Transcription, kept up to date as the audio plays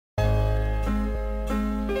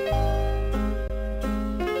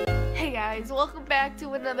guys, welcome back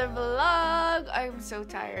to another vlog. I'm so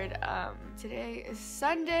tired. Today is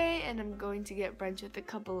Sunday and I'm going to get brunch with a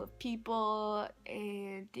couple of people,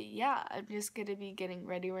 and yeah, I'm just gonna be getting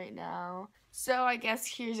ready right now. So I guess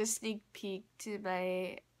here's a sneak peek to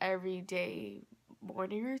my everyday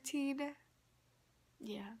morning routine.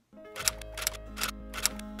 Yeah.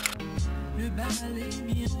 Le bal est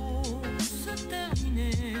bientôt se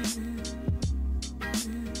terminer.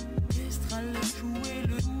 L'Estral jouait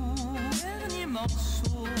le dernier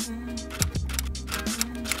morceau.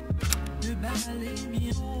 Le bal est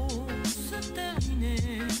bientôt se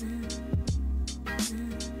terminer.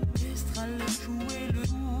 L'Estral jouait le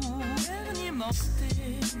dernier morceau.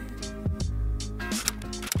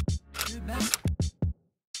 Le bal est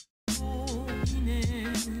terminé.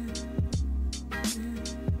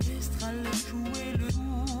 Jouer le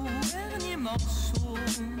dernier morceau.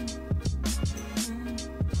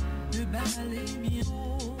 Le bal est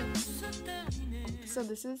bientôt se terminer. So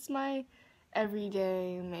this is my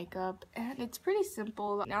everyday makeup and it's pretty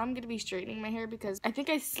simple. Now I'm gonna be straightening my hair because I think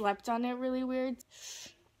I slept on it really weird.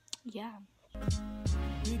 Yeah.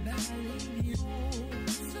 Le bal est bientôt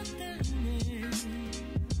se terminer.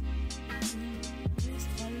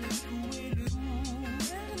 Jouer le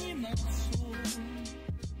dernier morceau.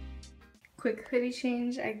 Quick hoodie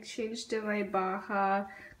change. I changed to my Baja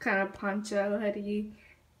kind of poncho hoodie,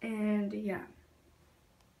 and yeah.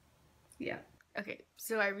 Okay,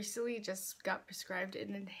 so I recently just got prescribed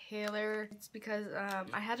an inhaler. It's because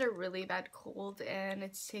I had a really bad cold and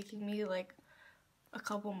it's taking me like a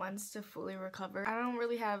couple months to fully recover. I don't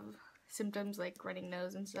really have symptoms like running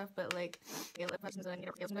nose and stuff, but like I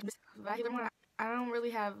don't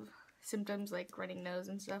really have symptoms like running nose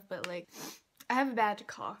and stuff, but like I have a bad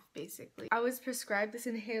cough, basically. I was prescribed this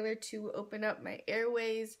inhaler to open up my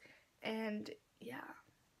airways, and yeah.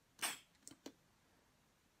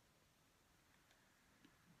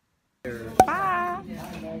 Bye!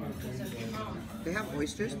 They have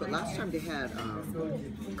oysters, but last time they had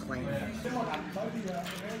clams.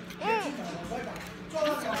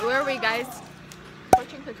 Where are we, guys?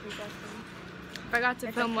 Fortune cookies, forgot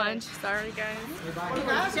to film lunch. Sorry, guys.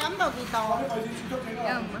 Yum.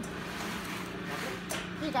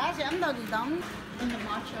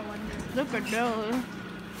 Look at those.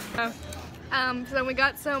 So we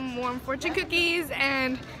got some warm fortune cookies,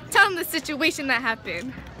 and tell them the situation that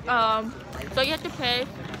happened. So you have to pay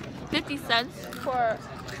 50 cents for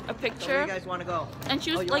a picture. Where do you guys want to go? And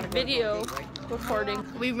she was like video recording.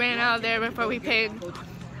 We ran out of there before we paid.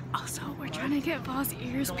 Also, we're trying to get Paul's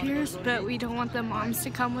ears pierced, but we don't want the moms to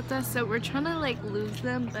come with us, so we're trying to like lose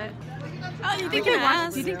them. But oh, you think do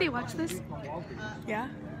you think they watch this? Yeah.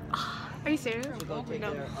 Are you serious? No.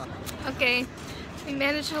 Okay, we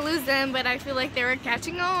managed to lose them, but I feel like they were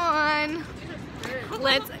catching on.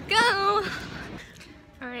 Let's go.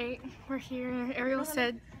 All right, we're here. Ariel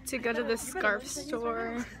said to go to the scarf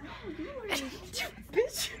store. And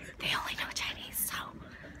they only know Chinese, so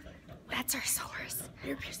that's our source.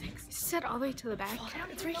 Ear piercings. Set all the way to the back.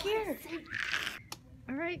 It's right here.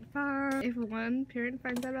 All right, fine. If one parent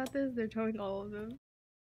finds out about this, they're telling all of them.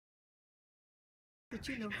 Did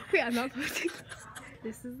you know? Wait, I'm not posting.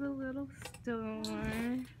 This is a little store.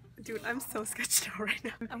 Dude, I'm so sketched out right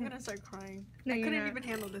now. I'm gonna start crying. No, I couldn't even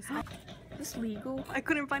handle this. It's legal. I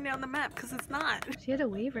couldn't find it on the map because it's not. She had a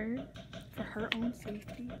waiver for her own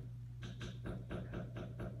safety.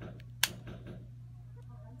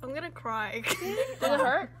 I'm gonna cry. Did it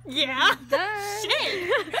hurt? Yeah.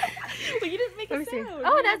 Shit. But you didn't make a sound.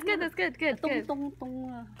 Oh, that's good. That's good. Good.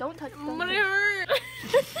 Don't touch I'm gonna them. hurt.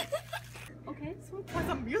 Okay. Someone play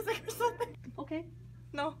some music or something. Okay.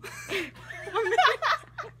 No.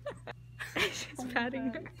 She's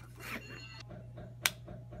patting her.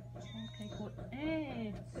 Okay, good.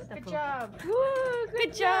 Hey, Good job. Woo,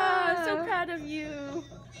 good job. So proud of you.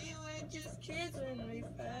 You were just kids when we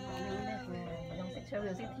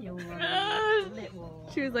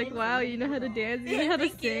She was like, wow, you know how to dance, you know how to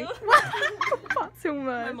sing. So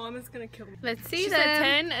much. My mom is gonna kill me. Let's see She them. said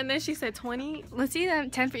 10 and then she said 20. Let's see them.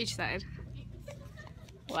 10 for each side.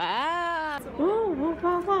 Wow. Whoa,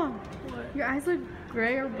 Papa. Your eyes look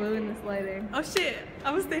gray or blue in this lighting. Oh shit,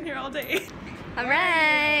 I was staying here all day.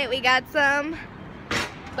 Alright, we got some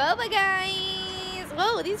boba, guys.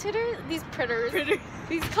 Whoa, these critters.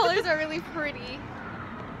 These colors are really pretty.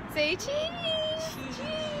 Say cheese.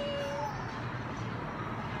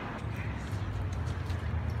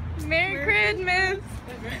 Merry Christmas.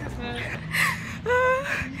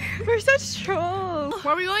 We're such trolls.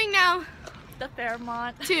 Where are we going now? the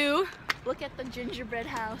Fairmont. To Look at the gingerbread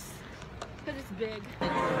house. Because it's big.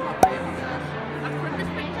 Our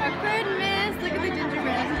Christmas. Look at the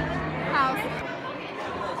gingerbread. house.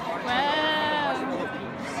 Wow.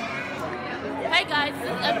 Hi guys, this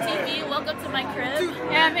is MTV. Welcome to my crib.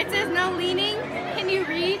 It says no leaning. Can you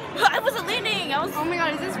read? I wasn't leaning. I was. Oh my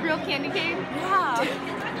god, is this real candy cane? Yeah.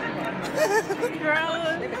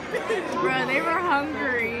 Bro, they were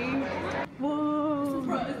hungry. Whoa.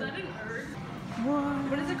 Bro, is that an earth? Whoa.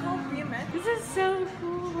 What is it called? BMX? This is so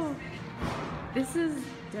cool. This is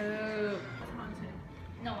dope.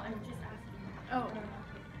 No, I'm just asking. Oh.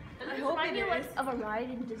 Does I it hope remind it you like is. of a ride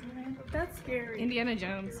in Disneyland? That's scary. Indiana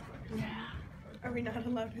Jones. Are we not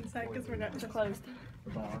allowed inside because we're not just Closed.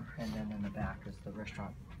 The bar, and then in the back is the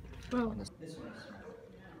restaurant. Whoa.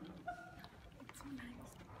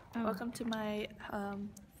 Oh. Welcome to my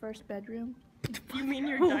first bedroom. You mean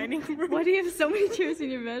your dining room? Why do you have so many chairs in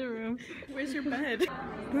your bedroom? Where's your bed?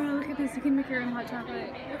 Bro, look at this. You can make your own hot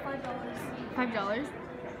chocolate. $5. $5?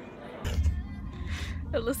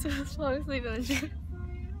 Alyssa was falling asleep in the chair.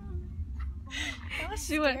 That was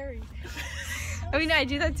She went- scary. I mean, I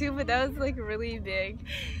do that too, but that was like really big.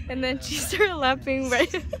 And then she started laughing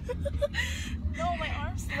right. No, my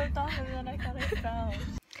arm slipped off and then I thought I fell.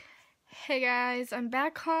 Hey guys, I'm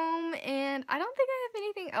back home and I don't think I have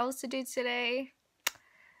anything else to do today.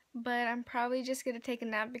 But I'm probably just gonna take a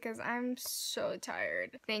nap because I'm so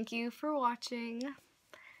tired. Thank you for watching.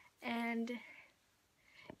 And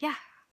yeah.